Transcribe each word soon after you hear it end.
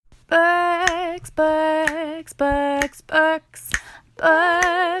Books, books, books, books.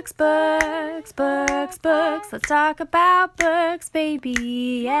 Books, books, books, books. Let's talk about books,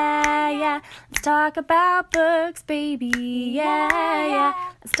 baby. Yeah, yeah. Let's talk about books, baby. Yeah, yeah.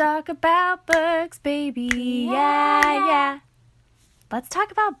 Let's talk about books, baby. Yeah, yeah. Let's talk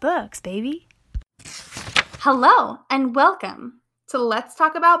about books, baby. Hello and welcome to Let's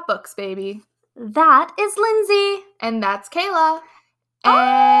Talk About Books, baby. That is Lindsay. And that's Kayla.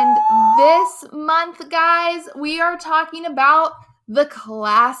 And this month, guys, we are talking about the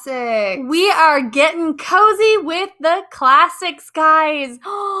classics. We are getting cozy with the classics, guys.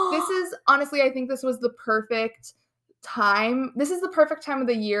 This is, honestly, I think this was the perfect time. This is the perfect time of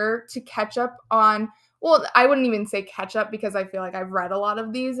the year to catch up on, well, I wouldn't even say catch up because I feel like I've read a lot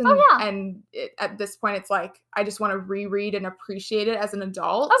of these. And, at this point, it's like, I just want to reread and appreciate it as an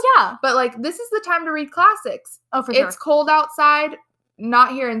adult. Oh, yeah. But, like, this is the time to read classics. Oh, for sure. It's cold outside.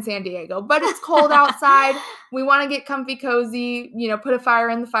 Not here in San Diego, but it's cold outside. We want to get comfy, cozy, put a fire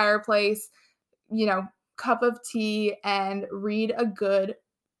in the fireplace, cup of tea, and read a good,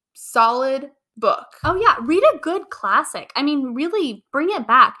 solid book. Oh, yeah. Read a good classic. I mean, really bring it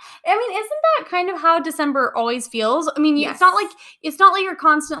back. I mean, isn't that kind of how December always feels? I mean, Yes. It's not like you're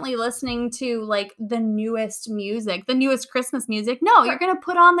constantly listening to, like, the newest music, the newest Christmas music. No, You're going to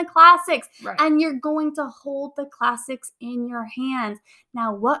put on the classics, and you're going to hold the classics in your hands.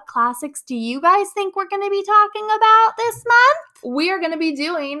 Now, what classics do you guys think we're going to be talking about this month? We are going to be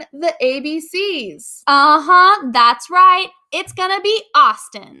doing the ABCs. That's right. It's going to be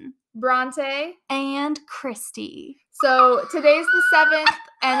Austen, Bronte, and Christie. So today's the 7th,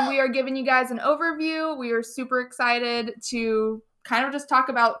 and we are giving you guys an overview. We are super excited to kind of just talk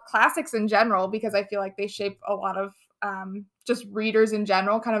about classics in general because I feel like they shape a lot of just readers in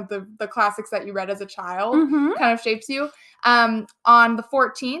general. Kind of the classics that you read as a child kind of shapes you. On the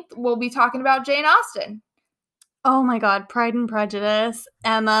 14th, we'll be talking about Jane Austen. Oh my God, Pride and Prejudice,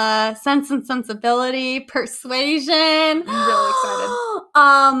 Emma, Sense and Sensibility, Persuasion. I'm really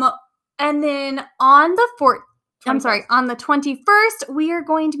excited. And then on the 21st, we are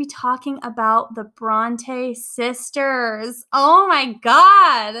going to be talking about the Bronte sisters. Oh my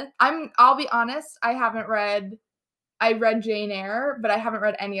God. I'll be honest, I read Jane Eyre, but I haven't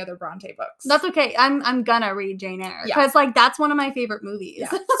read any other Bronte books. That's okay. I'm gonna read Jane Eyre because that's one of my favorite movies.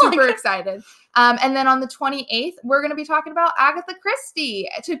 Yeah, super excited. And then on the 28th, we're going to be talking about Agatha Christie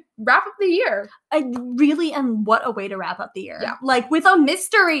to wrap up the year. And what a way to wrap up the year. Yeah. Like with a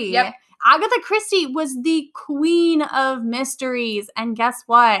mystery. Yep. Agatha Christie was the queen of mysteries. And guess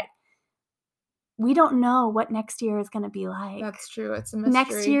what? We don't know what next year is going to be like. That's true. It's a mystery.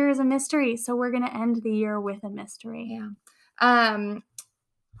 Next year is a mystery. So we're going to end the year with a mystery. Yeah.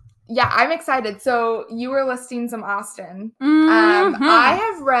 Yeah, I'm excited. So you were listing some Austen. I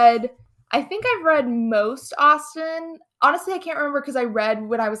think I've read most Austen. Honestly, I can't remember because I read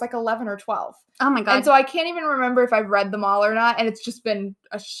when I was like 11 or 12. Oh my God. And so I can't even remember if I've read them all or not. And it's just been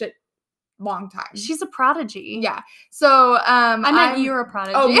a shit long time. She's a prodigy. Yeah. So I meant you're a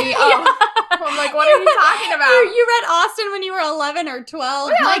prodigy. Oh, me? Oh. I'm like, what are you talking about? You read Austen when you were 11 or 12.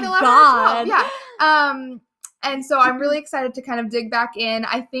 Yeah, my like 11 God. or 12. Yeah. And so I'm really excited to kind of dig back in.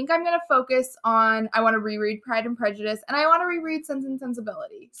 I think I'm going to focus on, I want to reread Pride and Prejudice, and I want to reread Sense and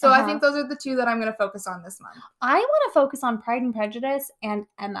Sensibility. So I think those are the two that I'm going to focus on this month. I want to focus on Pride and Prejudice and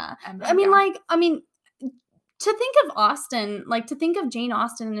Emma. To think of Austen, like to think of Jane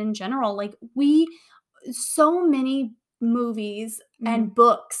Austen in general, like so many movies and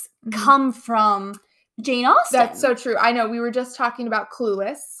books come from Jane Austen. That's so true. I know. We were just talking about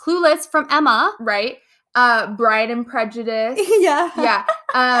Clueless. Clueless from Emma. Right. Bride and Prejudice. Yeah. Yeah.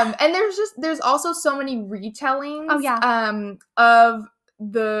 And there's also so many retellings. Oh, yeah.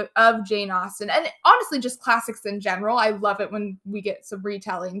 Of Jane Austen. And honestly, just classics in general. I love it when we get some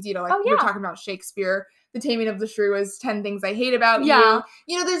retellings, we're talking about Shakespeare. The Taming of the Shrew is 10 Things I Hate About You.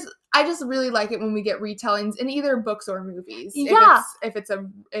 I just really like it when we get retellings in either books or movies. Yeah. If it's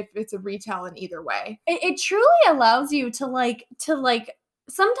a retell in either way. It truly allows you to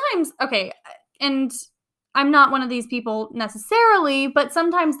sometimes, okay, and I'm not one of these people necessarily, but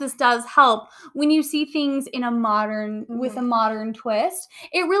sometimes this does help when you see things in a modern, with a modern twist.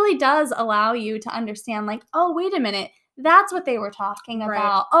 It really does allow you to understand, like, oh, wait a minute. That's what they were talking about.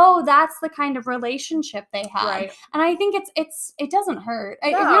 Right. Oh, that's the kind of relationship they had. Right. And I think it doesn't hurt.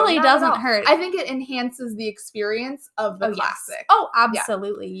 It really doesn't hurt. I think it enhances the experience of the classic. Yes. Oh,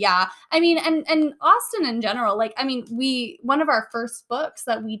 absolutely. Yeah. I mean, and Austen in general, one of our first books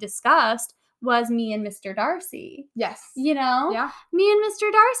that we discussed was Me and Mr. Darcy. Yes. You know? Yeah. Me and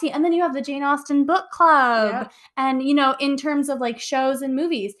Mr. Darcy. And then you have the Jane Austen book club. Yep. And, you know, in terms of like shows and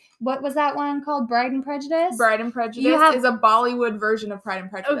movies, what was that one called? Bride and Prejudice? Bride and Prejudice is a Bollywood version of Pride and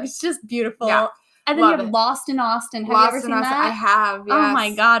Prejudice. Oh, it's just beautiful. Yeah. And then Love you have it. Lost in Austen. Have Lost you ever in seen Austen. that? I have, yes. Oh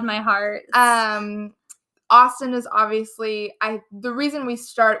my God, my heart. Austen is obviously the reason we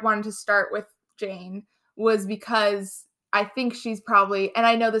wanted to start with Jane was because I think she's probably, and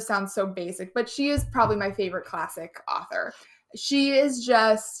I know this sounds so basic, but she is probably my favorite classic author. She's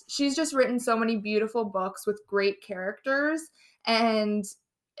just written so many beautiful books with great characters, and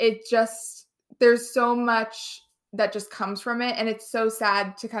there's so much that just comes from it, and it's so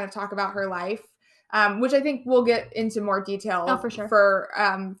sad to kind of talk about her life. Which I think we'll get into more detail for sure.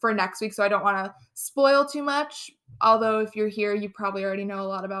 for next week, so I don't want to spoil too much. Although if you're here, you probably already know a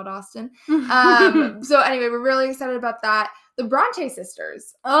lot about Austen. So anyway, we're really excited about that. The Bronte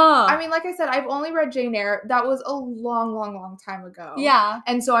sisters. Oh, I mean, like I said, I've only read Jane Eyre. That was a long, long, long time ago. yeah.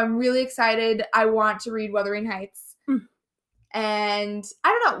 And so I'm really excited. I want to read Wuthering Heights. And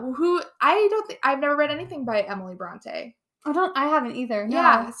I don't know I've never read anything by Emily Bronte. I haven't either. No.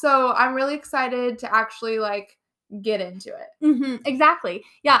 Yeah, so I'm really excited to actually like get into it. Mm-hmm, exactly.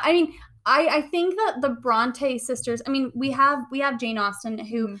 Yeah, I mean, I think that the Bronte sisters. I mean, we have Jane Austen,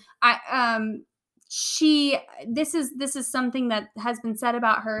 who this is something that has been said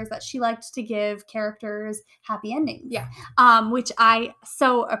about her, is that she liked to give characters happy endings. Yeah. Which I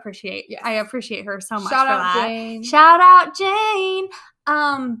so appreciate. Yes. I appreciate her so much Shout for out that. Jane. Shout out Jane.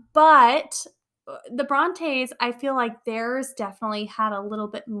 But the Brontes, I feel like theirs definitely had a little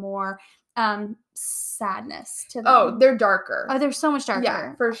bit more sadness to them. Oh, they're darker. Oh, they're so much darker.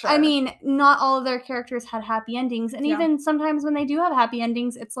 Yeah, for sure. I mean, not all of their characters had happy endings, and even sometimes when they do have happy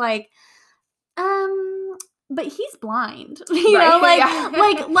endings, it's like, but he's blind. You know,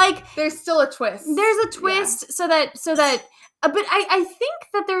 like there's still a twist. There's a twist so that but I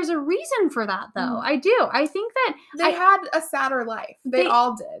think that there's a reason for that, though. I do. I think that they had a sadder life. They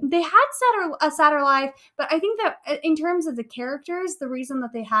all did. They had a sadder life, but I think that in terms of the characters, the reason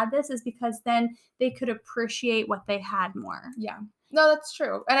that they had this is because then they could appreciate what they had more. Yeah. No, that's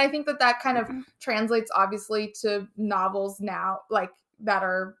true. And I think that kind of translates obviously to novels now, like that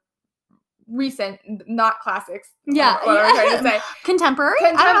are recent, not classics. Yeah. What am I trying to say? Contemporary?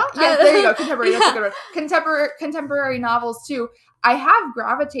 I don't know. Yes, there you go. Contemporary. That's a good word. Contemporary novels too. I have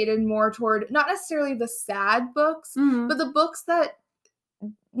gravitated more toward not necessarily the sad books, but the books that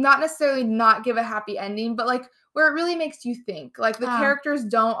not necessarily not give a happy ending, but like where it really makes you think. Like the characters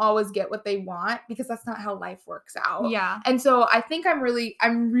don't always get what they want, because that's not how life works out. Yeah. And so I think I'm really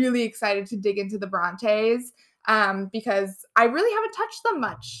excited to dig into the Brontes. Because I really haven't touched them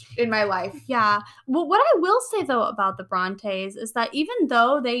much in my life. Yeah. Well, what I will say, though, about the Brontes is that even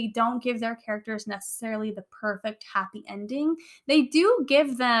though they don't give their characters necessarily the perfect happy ending, they do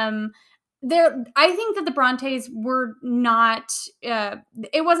give them I think that the Brontes were not,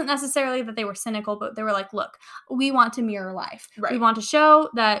 it wasn't necessarily that they were cynical, but they were like, look, we want to mirror life. Right. We want to show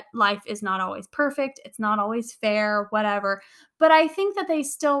that life is not always perfect. It's not always fair, whatever. But I think that they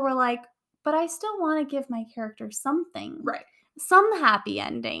still were like, but I still want to give my character something. Right. Some happy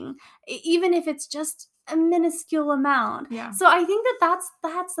ending, even if it's just a minuscule amount. Yeah. So I think that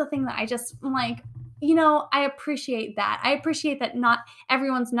that's the thing that I just like, you know, I appreciate that. I appreciate that not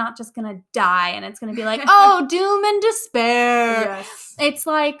everyone's not just going to die and it's going to be like, oh, doom and despair. Yes. It's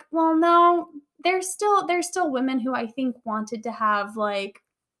like, well, no, there's still women who I think wanted to have like,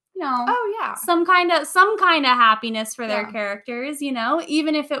 you know, some kind of happiness for their characters, you know,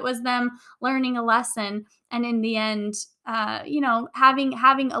 even if it was them learning a lesson and in the end, you know,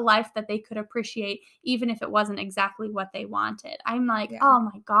 having a life that they could appreciate, even if it wasn't exactly what they wanted. I'm like, oh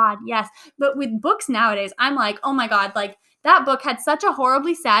my God, yes. But with books nowadays, I'm like, oh my God, like that book had such a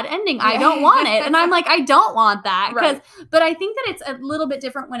horribly sad ending. I don't want it. And I'm like, I don't want that. Right. But I think that it's a little bit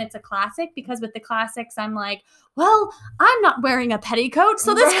different when it's a classic, because with the classics, I'm like, well, I'm not wearing a petticoat,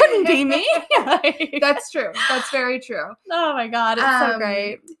 so this couldn't be me. That's true. That's very true. Oh my God, it's so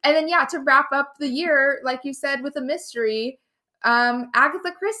great. And then, to wrap up the year, like you said, with a mystery,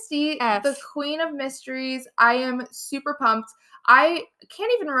 Agatha Christie, the Queen of Mysteries. I am super pumped. I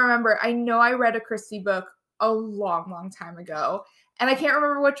can't even remember. I know I read a Christie book a long time ago, and I can't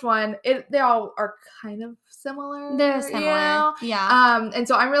remember which one. They all are kind of similar. They're similar. You know? Yeah. And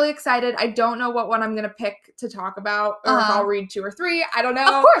so I'm really excited. I don't know what one I'm going to pick to talk about, or if I'll read 2 or 3. I don't know.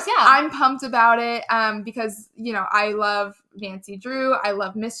 Of course, yeah. I'm pumped about it because, you know, I love Nancy Drew. I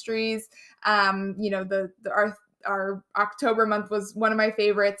love mysteries. You know, our October month was one of my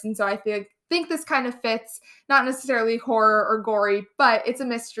favorites, and so I think think this kind of fits, not necessarily horror or gory, but it's a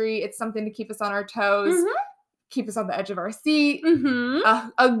mystery. It's something to keep us on our toes, keep us on the edge of our seat.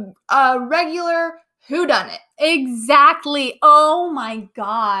 A regular whodunit. Exactly. Oh my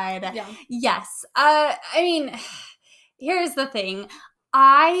God. Yeah. Yes. I mean, here's the thing.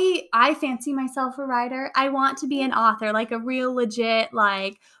 I fancy myself a writer. I want to be an author, like a real legit,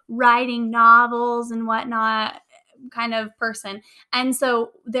 like writing novels and whatnot kind of person. And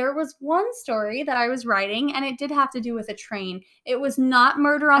so there was one story that I was writing, and it did have to do with a train. It was not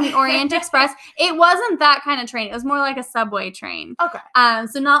Murder on the Orient Express. It wasn't that kind of train. It was more like a subway train. Okay.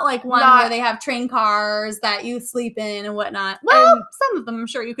 So not like one where they have train cars that you sleep in and whatnot. Well, some of them I'm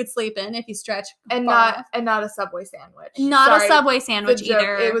sure you could sleep in if you stretch. And not a Subway sandwich. Not a Subway sandwich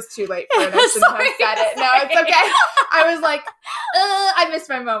either. It was too late for it. I shouldn't have said it. No, it's okay. I was like, I missed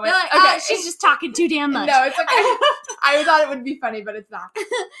my moment. Like, okay. She's just talking too damn much. No, it's okay. I thought it would be funny, but it's not.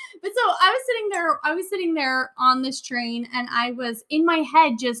 But so I was sitting there on this train, and I was in my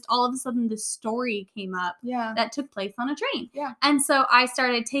head, just all of a sudden this story came up that took place on a train. Yeah. And so I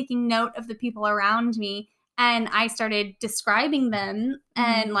started taking note of the people around me, and I started describing them,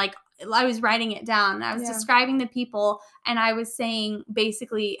 and like I was writing it down. I was describing the people, and I was saying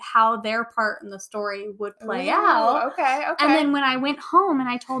basically how their part in the story would play out. Okay. And then when I went home and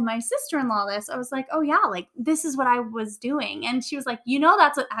I told my sister-in-law this, I was like, oh yeah, like this is what I was doing. And she was like,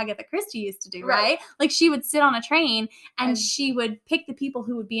 that's what Agatha Christie used to do, right? Like she would sit on a train and she would pick the people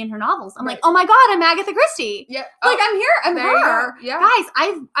who would be in her novels. I'm like, oh my God, I'm Agatha Christie. Yeah. Like I'm her. Yeah.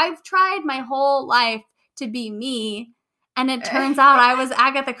 Guys, I've tried my whole life to be me. And it turns out I was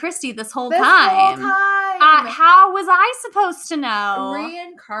Agatha Christie this whole time. How was I supposed to know?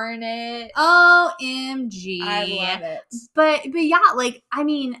 Reincarnate. OMG. I love it. But yeah, like, I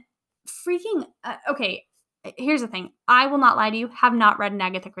mean, freaking, okay, here's the thing. I will not lie to you, have not read an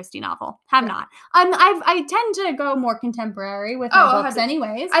Agatha Christie novel. Have not. I tend to go more contemporary with my books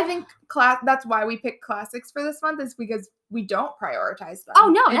anyways. I think that's why we pick classics for this month, is because we don't prioritize them. Oh,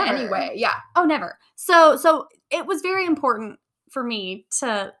 no, in never. any way. Yeah. Oh, never. So it was very important for me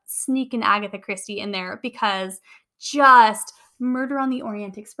to sneak an Agatha Christie in there, because just Murder on the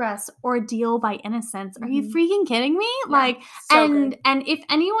Orient Express, Ordeal by Innocence. Are you freaking kidding me? Yeah, like, and if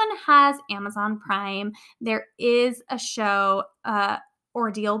anyone has Amazon Prime, there is a show,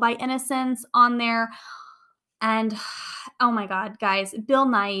 Ordeal by Innocence, on there. And oh my God, guys, Bill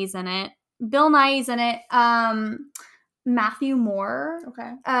Nighy's in it. Matthew Moore,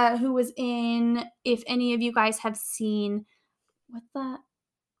 who was in, if any of you guys have seen, what's that?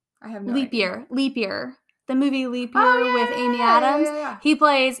 I have no Leap idea. Year. The movie Leap Year with Amy Adams. Yeah. He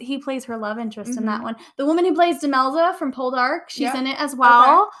plays her love interest in that one. The woman who plays Demelza from Poldark, she's in it as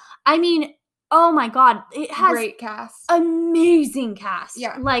well. Okay. I mean, oh my God, it has great cast. Amazing cast.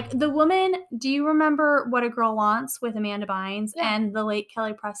 Yeah. Like the woman, do you remember What a Girl Wants with Amanda Bynes and the late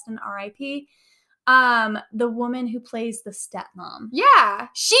Kelly Preston, R.I.P.? The woman who plays the stepmom. Yeah.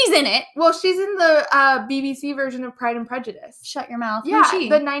 She's in it. Well, she's in the BBC version of Pride and Prejudice. Shut your mouth. Yeah,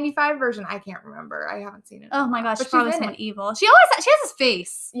 the 95 version. I can't remember. I haven't seen it. Oh my gosh, but she's probably someone evil. She has his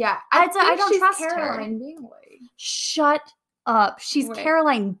face. Yeah. I don't trust Caroline her. Bingley. Shut up. She's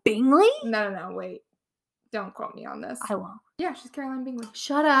Caroline Bingley? No, wait. Don't quote me on this. I won't. Yeah, she's Caroline Bingley.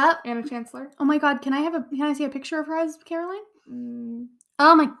 Shut up. Anna Chancellor. Oh my God, can I see a picture of her as Caroline?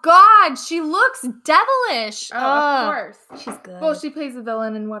 Oh my God, she looks devilish. Oh, of course. She's good. Well, she plays the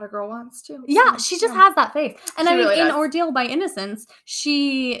villain in What a Girl Wants too. Yeah, she just has that face. And she I mean, really in does. Ordeal by Innocence,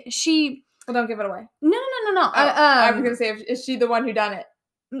 she. Well, don't give it away. No. I was gonna say, is she the one who done it?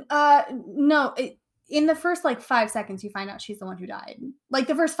 No. In the first 5 seconds, you find out she's the one who died. Like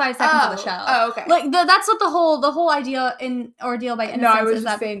the first 5 seconds of the show. Oh, okay. Like that's what the whole idea in Ordeal by Innocence. No, I was is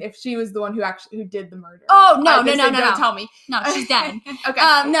just saying if she was the one who did the murder. Oh no! Don't tell me. No, she's dead.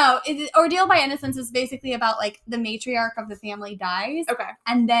 Okay. No, Ordeal by Innocence is basically about the matriarch of the family dies. Okay.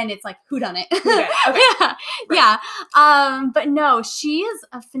 And then it's whodunit. Okay. Yeah. But no, she is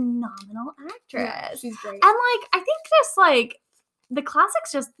a phenomenal actress. Yeah, she's great. And I think just the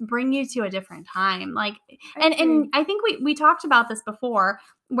classics just bring you to a different time. And I think we talked about this before,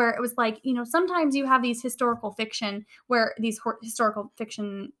 where it was sometimes you have these historical fiction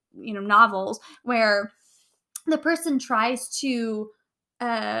novels where the person tries to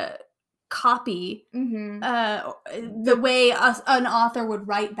copy the way an author would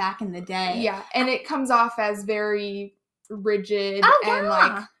write back in the day. Yeah, and it comes off as very rigid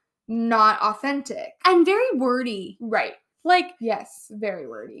and not authentic. And very wordy. Right. Like, Yes, very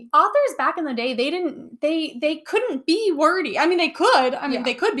wordy. authors back in the day, they couldn't be wordy. I mean, they could. I mean, Yeah.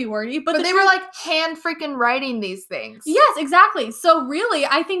 they could be wordy, but But they were like hand freaking writing these things. yes, exactly. So really,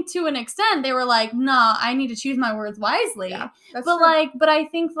 I think to an extent, they were like, nah, I need to choose my words wisely. Yeah, that's But true. but I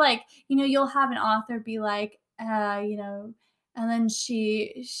think like, you'll have an author be like, and then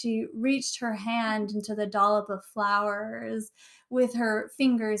she reached her hand into the dollop of flowers with her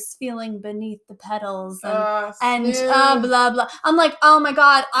fingers feeling beneath the petals and smooth. blah blah. I'm like, oh my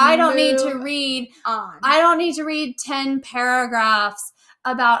god, I don't need to Move read. on. I don't need to read 10 paragraphs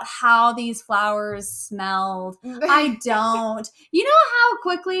about how these flowers smelled. I don't. You know how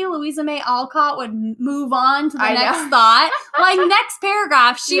quickly Louisa May Alcott would move on to the I next know. thought? Like, next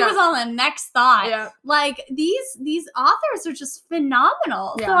paragraph, she Yeah. was on the next thought. Yeah. Like, these authors are just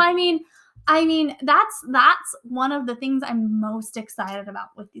phenomenal. Yeah. So I mean that's one of the things I'm most excited about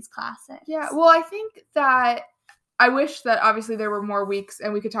with these classics. Yeah. Well, I think that I wish that obviously there were more weeks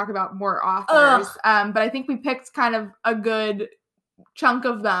and we could talk about more authors. But I think we picked kind of a good chunk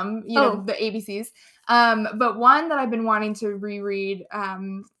of them, the ABCs. But one that I've been wanting to reread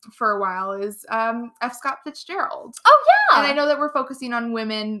for a while is F. Scott Fitzgerald. Oh yeah. And I know that we're focusing on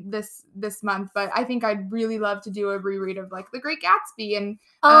women this month, but I think I'd really love to do a reread of like The Great Gatsby and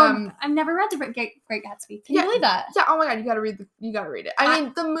I've never read The Great Gatsby. Can you believe that? Yeah, oh my god, you gotta read it. I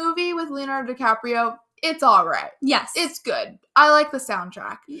mean, the movie with Leonardo DiCaprio, it's all right. Yes. It's good. I like the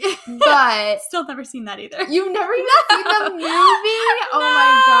soundtrack. But still never seen that either. You've never even seen the movie? Oh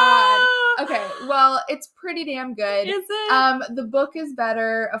my god. Okay, well, it's pretty damn good. Is it? The book is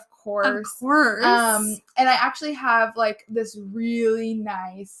better, of course. Of course. And I actually have like this really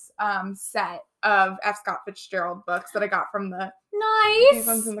nice set of F. Scott Fitzgerald books that I got from the nice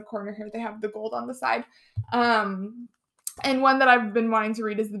ones in the corner here. They have the gold on the side. And one that I've been wanting to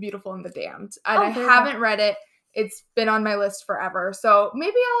read is The Beautiful and the Damned. And I haven't read it. It's been on my list forever. So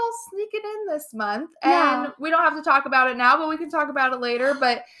maybe I'll sneak it in this month. And we don't have to talk about it now, but we can talk about it later.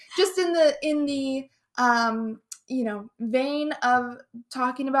 But just in the vein of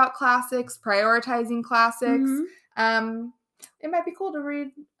talking about classics, prioritizing classics, it might be cool to read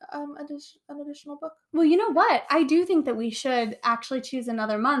an additional book. Well, you know what? I do think that we should actually choose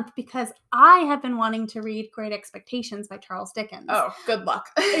another month because I have been wanting to read Great Expectations by Charles Dickens. Oh, good luck.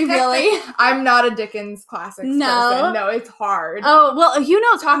 Really? I'm not a Dickens classics person. No, it's hard. Oh,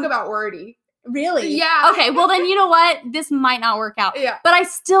 well, talk about wordy. Really? Yeah. Okay, well then, you know what? This might not work out. Yeah. But I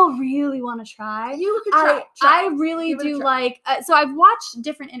still really want to try. You could try. I really do like, so I've watched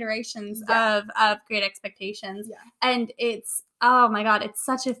different iterations of Great Expectations. Yeah. And it's, oh my god, it's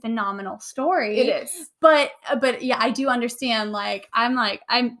such a phenomenal story. It is. But yeah, I do understand, I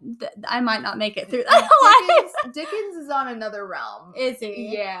might not make it through that. Dickens is on another realm. Is he?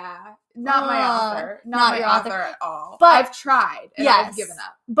 Yeah. Not my author. Not my author at all. But I've tried and I've given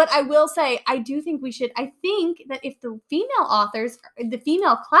up. But I will say, I do think I think that if the female authors, the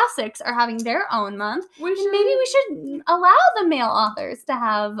female classics are having their own month, maybe we should allow the male authors to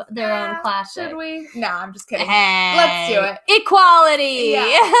have their own classic. Should we? No, I'm just kidding. Hey, let's do it. Equality.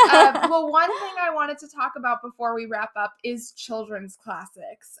 Yeah. Well, one thing I wanted to talk about before we wrap up is children's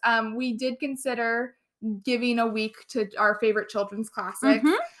classics. We did consider giving a week to our favorite children's classics.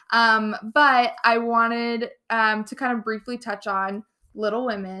 But I wanted to kind of briefly touch on Little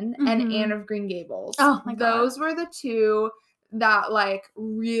Women and Anne of Green Gables. Oh my god. Those were the two that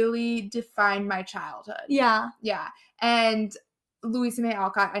really defined my childhood. Yeah. Yeah. And Louisa May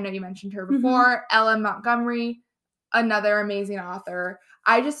Alcott, I know you mentioned her before. Ellen Montgomery, another amazing author.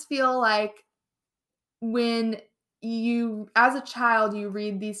 I just feel like when you, as a child, you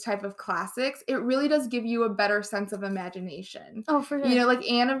read these type of classics, it really does give you a better sense of imagination. Oh, for sure.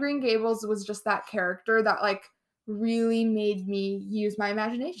 Anne of Green Gables was just that character that really made me use my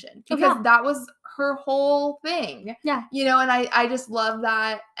imagination because that was her whole thing. Yeah. And I just love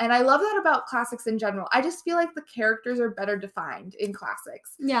that. And I love that about classics in general. I just feel like the characters are better defined in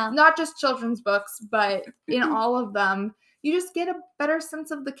classics. Yeah. Not just children's books, but in all of them. You just get a better sense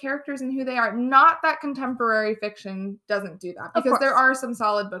of the characters and who they are. Not that contemporary fiction doesn't do that, because there are some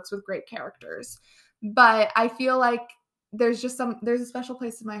solid books with great characters. But I feel like there's a special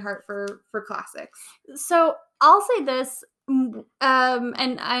place in my heart for classics. So I'll say this, and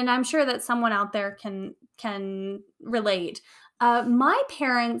I'm sure that someone out there can relate. My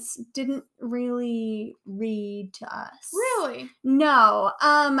parents didn't really read to us. Really? No.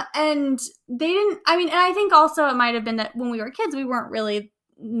 And they didn't, and I think also it might have been that when we were kids, we weren't really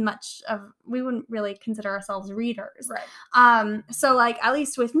we wouldn't really consider ourselves readers. Right. So at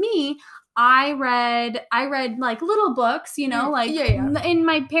least with me, I read like little books, you know, like in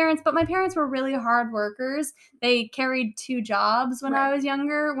my parents, but my parents were really hard workers. They carried 2 jobs when I was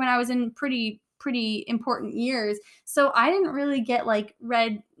younger, when I was in pretty important years. So I didn't really get like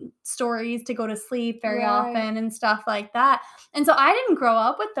read stories to go to sleep very often and stuff like that. And so I didn't grow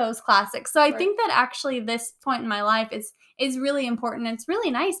up with those classics. So I think that actually this point in my life is really important. It's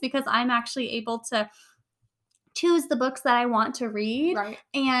really nice because I'm actually able to choose the books that I want to read.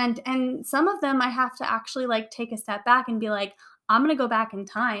 And some of them I have to actually like take a step back and be like, I'm going to go back in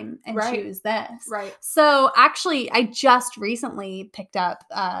time and choose this. So actually I just recently picked up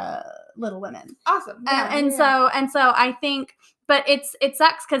Little Women. Awesome. So I think, but it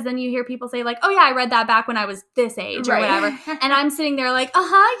sucks because then you hear people say like, oh yeah, I read that back when I was this age or whatever. And I'm sitting there like,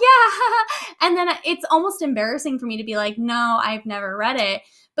 yeah. And then it's almost embarrassing for me to be like, no, I've never read it.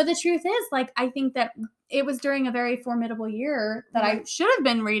 But the truth is, like, I think that it was during a very formidable year that I should have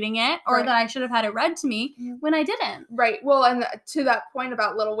been reading it or that I should have had it read to me when I didn't. Well, and to that point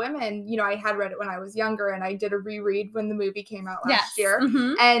about Little Women, you know, I had read it when I was younger and I did a reread when the movie came out last year.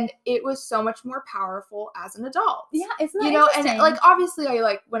 And it was so much more powerful as an adult. Yeah, isn't that interesting? And like, obviously I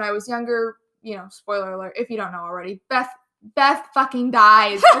like when I was younger, you know, spoiler alert, if you don't know already, Beth fucking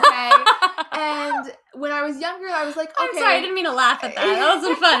dies, okay? And when I was younger, I was like, okay. I'm sorry, I didn't mean to laugh at that. That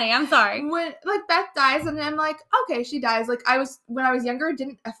wasn't funny. I'm sorry. When, like, Beth dies, and I'm like, okay, she dies. Like, when I was younger, it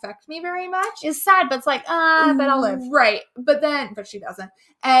didn't affect me very much. It's sad, but it's like, I bet I'll live. Right. But she doesn't.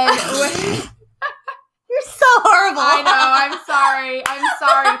 And You're so horrible. I know. I'm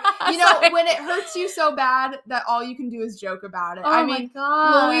sorry. You know, when it hurts you so bad that all you can do is joke about it. Oh my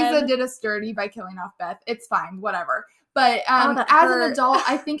God. Louisa did us dirty by killing off Beth. It's fine. Whatever. But as an adult,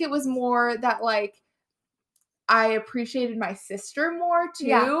 I think it was more that, like, I appreciated my sister more, too.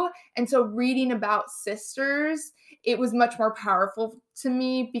 Yeah. And so reading about sisters, it was much more powerful to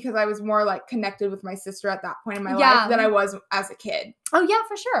me because I was more, like, connected with my sister at that point in my life than I was as a kid. Oh, yeah,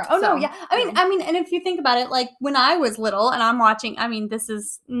 for sure. Oh, so, no, yeah. I mean, and if you think about it, like, when I was little and I'm watching, I mean, this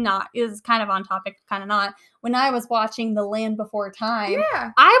is kind of on topic, kind of not. When I was watching The Land Before Time,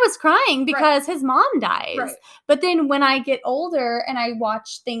 I was crying because his mom dies. Right. But then when I get older and I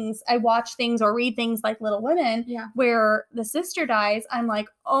watch things or read things like Little Women, where the sister dies, I'm like,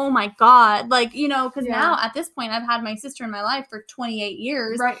 oh my God. Like, you know, because now at this point, I've had my sister in my life for 28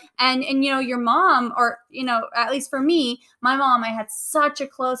 years. Right. And, you know, your mom, or, you know, at least for me, my mom, I had such a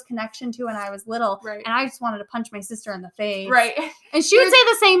close connection to when I was little. Right. And I just wanted to punch my sister in the face. Right. And she would say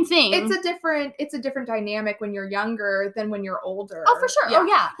the same thing. It's a different dynamic when you're younger than when you're older. Oh, for sure. Yeah. Oh,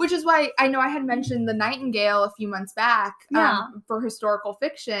 yeah. Which is why I know I had mentioned The Nightingale a few months back for historical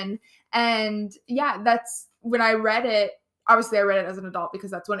fiction. And that's when I read it. Obviously, I read it as an adult because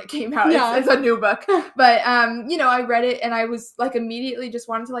that's when it came out. Yeah. It's a new book. But, you know, I read it and I was, like, immediately just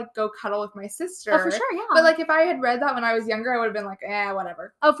wanted to, like, go cuddle with my sister. Oh, for sure, yeah. But, like, if I had read that when I was younger, I would have been like,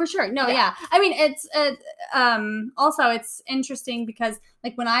 whatever. Oh, for sure. No, yeah. I mean, it's, also, it's interesting because,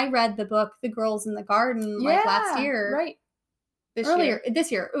 like, when I read the book, The Girls in the Garden, like, last year. Right. This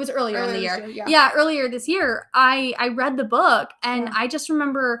year. It was earlier in the year. Earlier this year, I read the book and I just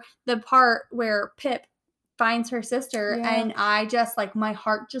remember the part where Pip finds her sister and I just, like, my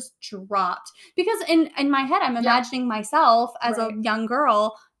heart just dropped because in my head I'm imagining myself as a young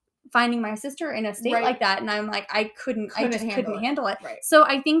girl finding my sister in a state like that, and I'm like, I couldn't handle it. Right. So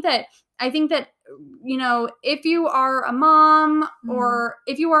I think that you know, if you are a mom remember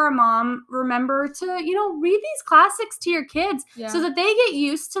to, you know, read these classics to your kids so that they get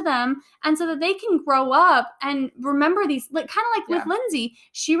used to them and so that they can grow up and remember these, like, kind of like with Lindsay.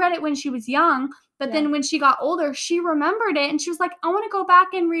 She read it when she was young, but then when she got older, she remembered it and she was like, I want to go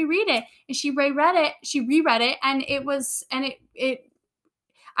back and reread it. And she reread it and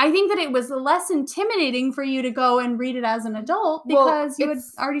I think that it was less intimidating for you to go and read it as an adult because you had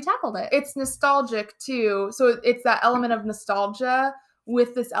already tackled it. It's nostalgic too. So it's that element of nostalgia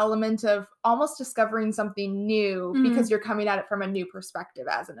with this element of almost discovering something new because you're coming at it from a new perspective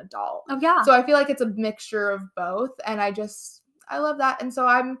as an adult. Oh, yeah. So I feel like it's a mixture of both. And I love that. And so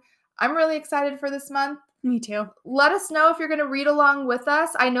I'm really excited for this month. Me too. Let us know if you're going to read along with us.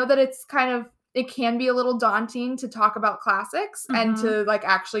 I know that it can be a little daunting to talk about classics and to, like,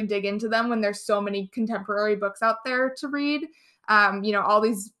 actually dig into them when there's so many contemporary books out there to read. You know, all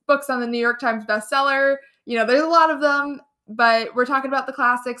these books on the New York Times bestseller, you know, there's a lot of them, but we're talking about the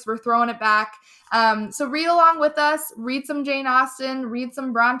classics. We're throwing it back. So read along with us, read some Jane Austen, read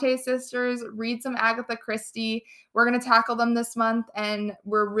some Bronte sisters, read some Agatha Christie. We're going to tackle them this month and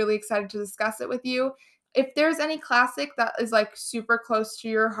we're really excited to discuss it with you. If there's any classic that is, like, super close to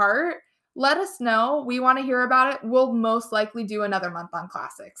your heart, let us know. We want to hear about it. We'll most likely do another month on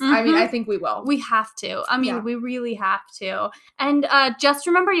classics. I mean, I think we will. We have to. I mean, Yeah. we really have to. And just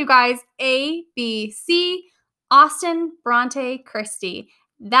remember, you guys, A, B, C, Austen, Bronte, Christie.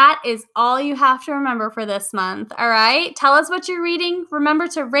 That is all you have to remember for this month, all right? Tell us what you're reading. Remember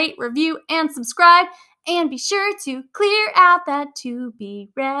to rate, review, and subscribe. And be sure to clear out that to be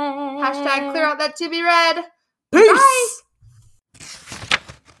read. Hashtag clear out that to be read. Peace! Bye.